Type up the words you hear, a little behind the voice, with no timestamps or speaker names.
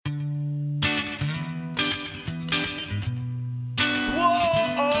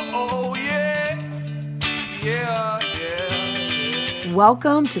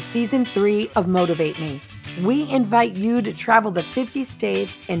Welcome to Season 3 of Motivate Me. We invite you to travel the 50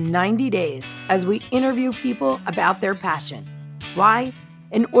 states in 90 days as we interview people about their passion. Why?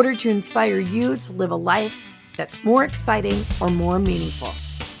 In order to inspire you to live a life that's more exciting or more meaningful.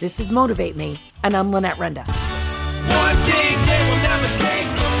 This is Motivate Me, and I'm Lynette Renda. One thing they will never take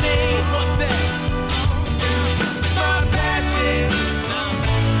from me. What's that? It's my passion.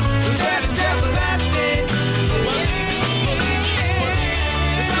 That is everlasting.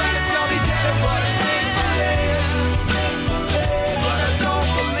 They try to tell me that it was make-believe, but I don't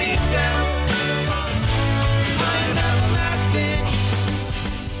believe them, 'cause I am everlasting.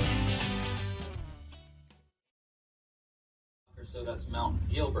 So that's Mount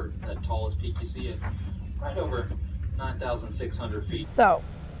Gilbert, that tallest peak you see, at right over 9,600 feet. So,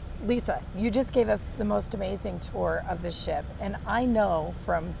 Lisa, you just gave us the most amazing tour of the ship, and I know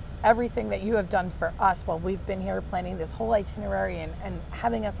from everything that you have done for us while we've been here planning this whole itinerary and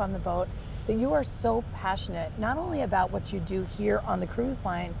having us on the boat, that you are so passionate not only about what you do here on the cruise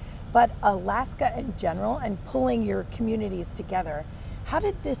line, but Alaska in general and pulling your communities together. How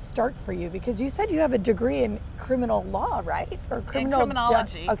did this start for you? Because you said you have a degree in criminal law, right? Or criminal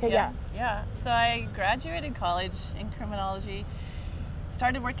criminology. Okay, yeah. Yeah. So I graduated college in criminology,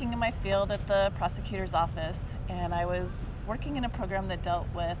 started working in my field at the prosecutor's office, and I was working in a program that dealt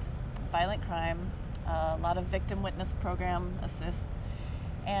with violent crime, a lot of victim witness program assists.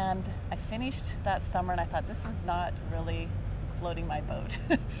 And I finished that summer and I thought, this is not really floating my boat.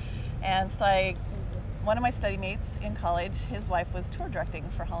 And so one of my study mates in college, his wife was tour directing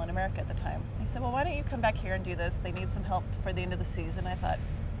for Holland America at the time. He said, well, why don't you come back here and do this? They need some help for the end of the season. I thought,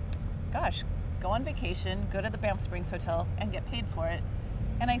 gosh, go on vacation, go to the Banff Springs Hotel and get paid for it.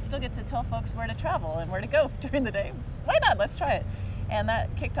 And I still get to tell folks where to travel and where to go during the day. Why not? Let's try it. And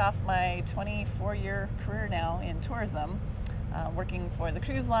that kicked off my 24-year career now in tourism, working for the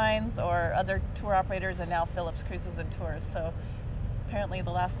cruise lines or other tour operators, and now Phillips Cruises and Tours. So apparently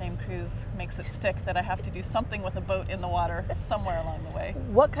the last name Kruse makes it stick that I have to do something with a boat in the water somewhere along the way.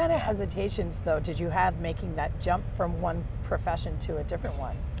 What kind of hesitations, though, did you have making that jump from one profession to a different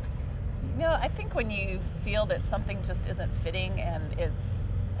one? You know, I think when you feel that something just isn't fitting and it's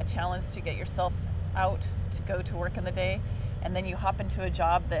a challenge to get yourself out to go to work in the day, and then you hop into a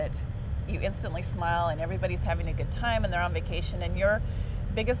job that you instantly smile and everybody's having a good time and they're on vacation, and your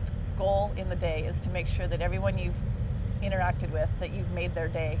biggest goal in the day is to make sure that everyone you've interacted with, that you've made their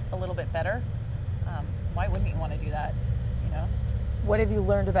day a little bit better. Why wouldn't you want to do that, you know? What have you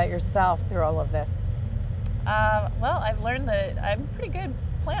learned about yourself through all of this? Well, I've learned that I'm a pretty good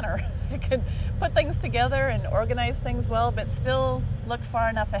planner. I can put things together and organize things well, but still look far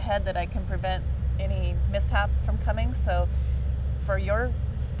enough ahead that I can prevent any mishap from coming. So for your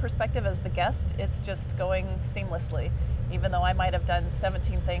perspective as the guest, it's just going seamlessly, even though I might have done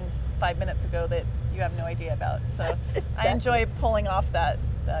 17 things 5 minutes ago that you have no idea about. So exactly. I enjoy pulling off that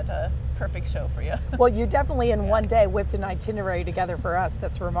perfect show for you. Well, you definitely in one day whipped an itinerary together for us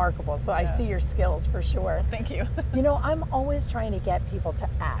that's remarkable. So I see your skills for sure. Well, thank you. You know, I'm always trying to get people to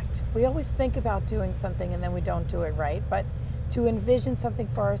act. We always think about doing something and then we don't do it right. But to envision something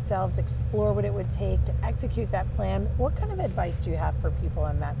for ourselves, explore what it would take to execute that plan, what kind of advice do you have for people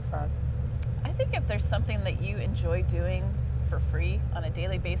on that front? I think if there's something that you enjoy doing for free on a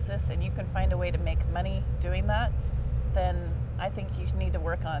daily basis and you can find a way to make money doing that, then I think you need to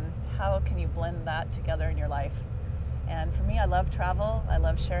work on how can you blend that together in your life. And for me, I love travel, I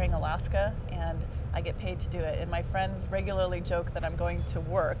love sharing Alaska, and I get paid to do it. And my friends regularly joke that I'm going to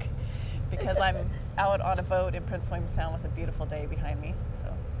work because I'm out on a boat in Prince William Sound with a beautiful day behind me.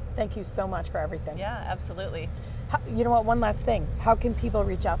 So thank you so much for everything. Yeah, absolutely. You know what, one last thing. How can people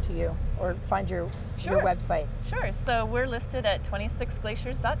reach out to you or find your website? Sure. So we're listed at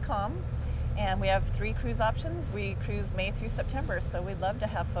 26glaciers.com, and we have 3 cruise options. We cruise May through September, so we'd love to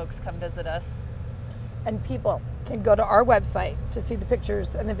have folks come visit us. And people can go to our website to see the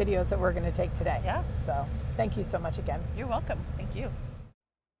pictures and the videos that we're going to take today. Yeah. So thank you so much again. You're welcome. Thank you.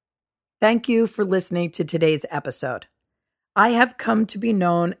 Thank you for listening to today's episode. I have come to be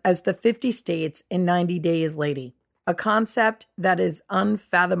known as the 50 States in 90 Days Lady, a concept that is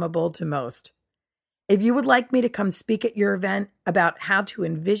unfathomable to most. If you would like me to come speak at your event about how to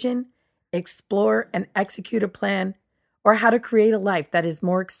envision, explore, and execute a plan, or how to create a life that is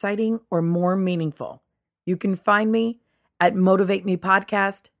more exciting or more meaningful, you can find me at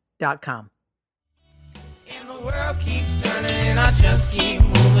motivatemepodcast.com. And the world keeps turning and I just keep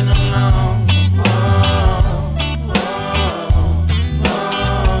moving along.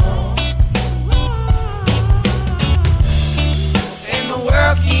 And the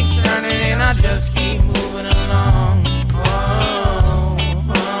world keeps turning and I just